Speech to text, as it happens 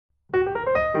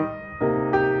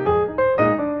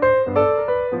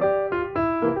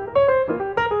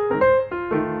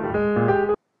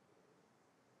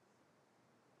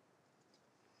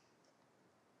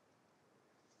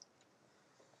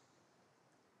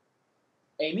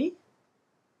Amy?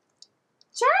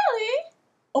 Charlie!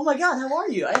 Oh my god, how are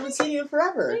you? I haven't seen you in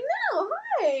forever. I know,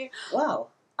 hi! Wow.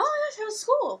 Oh my gosh, how's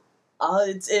school?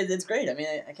 It's great. I mean,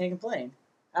 I can't complain.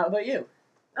 How about you?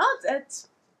 Oh,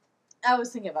 I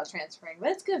was thinking about transferring, but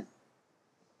it's good.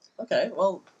 Okay,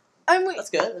 well,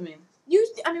 that's good. I mean,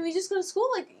 we just go to school,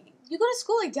 like, you go to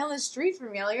school, like, down the street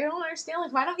from me. Like, I don't understand,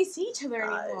 like, why don't we see each other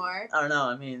anymore? I don't know.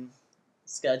 I mean,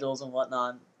 schedules and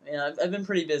whatnot. I mean, I've been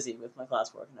pretty busy with my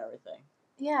classwork and everything.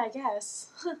 Yeah, I guess.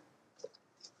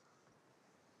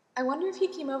 I wonder if he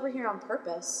came over here on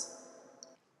purpose.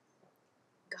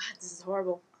 God, this is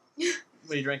horrible. What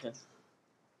are you drinking?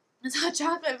 It's hot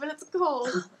chocolate, but it's cold.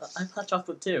 I have hot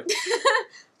chocolate too.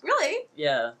 Really?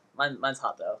 Yeah, mine's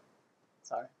hot though.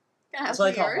 Sorry. Can I have That's why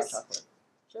I some call it hot yours? chocolate.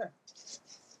 Sure.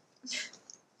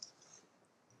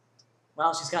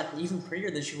 Wow, she's gotten even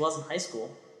prettier than she was in high school.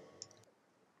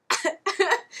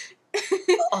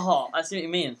 Oh, I see what you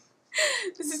mean.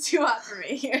 This is too hot for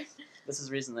me here. This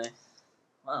is recently.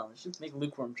 Wow, we should make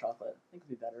lukewarm chocolate. I think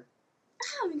it'd be better.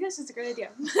 Oh my gosh, that's a great idea.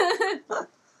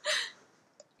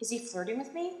 Is he flirting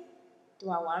with me? Do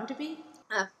I want him to be?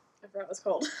 I forgot it was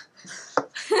cold.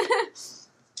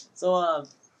 So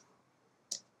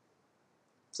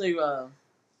you,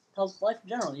 how's life in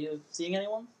general? You seeing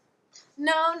anyone?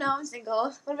 No, I'm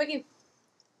single. What about you?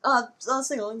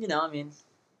 Single, you know, I mean,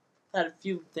 had a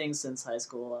few things since high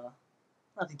school,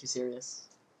 nothing too serious.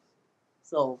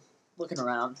 Still looking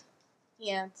around.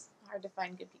 Yeah, it's hard to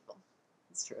find good people.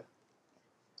 It's true.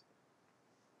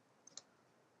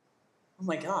 Oh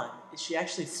my god, is she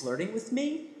actually flirting with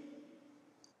me?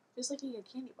 Just like eating a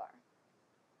candy bar.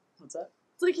 What's that?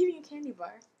 It's like eating a candy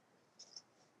bar.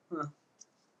 Huh.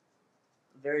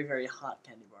 A very, very hot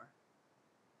candy bar.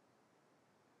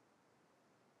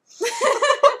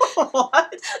 What?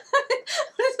 What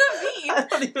does that mean? I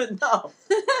don't even know.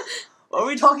 What were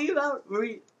we talking about?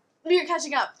 We were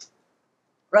catching up.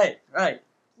 Right.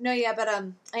 No, yeah, but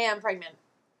I am pregnant.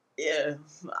 Yeah.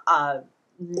 What?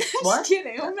 Just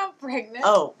kidding. I'm not pregnant.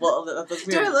 Oh, well, that's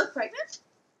weird. Do I look pregnant?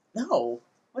 No.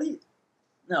 What do you...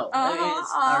 No. I mean,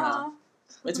 I don't know.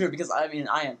 It's weird because, I mean,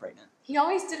 I am pregnant. He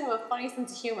always did have a funny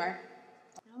sense of humor.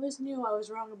 I always knew I was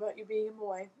wrong about you being a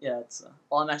boy. Yeah, it's...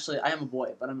 well, I am a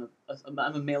boy, but I'm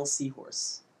a male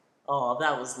seahorse. Oh,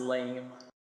 that was lame.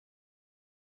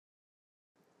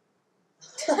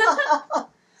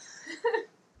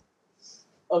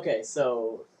 Okay,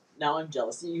 so now I'm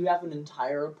jealous. You have an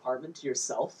entire apartment to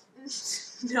yourself?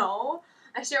 No.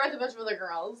 I share with a bunch of other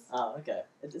girls. Oh, okay.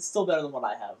 It's still better than what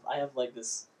I have. I have, like,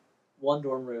 this one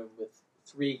dorm room with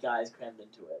 3 guys crammed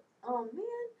into it. Oh, man.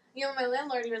 You know, my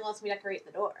landlord even lets me decorate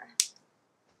the door.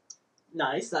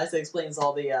 Nice. That explains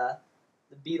all the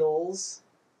Beatles.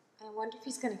 I wonder if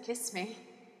he's gonna kiss me.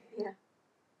 Yeah.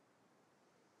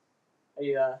 Are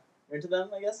you, you're into them,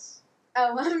 I guess?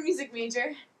 Oh, I'm a music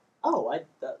major. Oh, I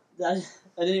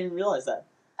didn't even realize that.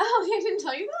 Oh, yeah, I didn't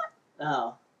tell you that?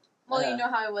 Oh. Well, you know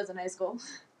how I was in high school.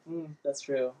 That's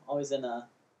true. Always in you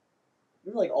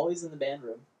were, like, always in the band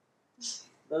room.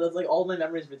 That's, like, all my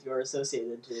memories with you are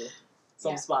associated to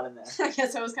some spot in there. I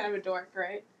guess I was kind of a dork,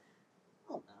 right?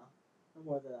 Oh, no.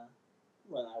 More than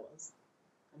I was.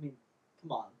 I mean,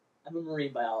 come on. I'm a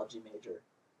marine biology major.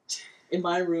 In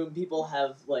my room, people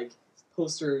have, like,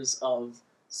 posters of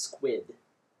squid.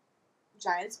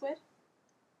 Giant squid?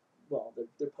 Well,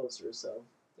 they're posters, so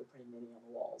they're pretty mini on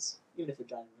the walls, even if they're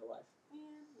giant in real life.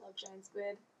 Yeah, love giant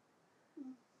squid.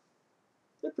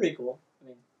 They're pretty cool. I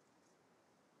mean,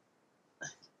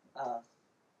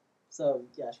 so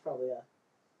yeah, I should probably let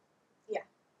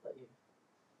you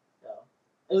go.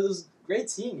 It was great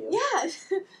seeing you. Yeah.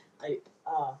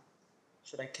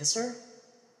 Should I kiss her?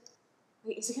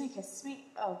 Wait, is he gonna kiss me?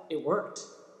 Oh, It worked.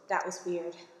 that was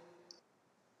weird.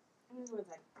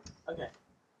 Okay.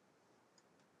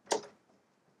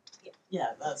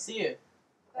 Yeah. See you.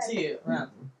 I'll see you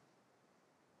around.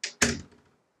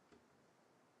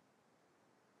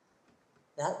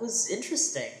 That was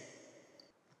interesting.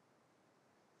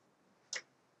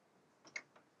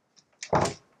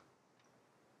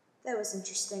 That was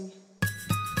interesting.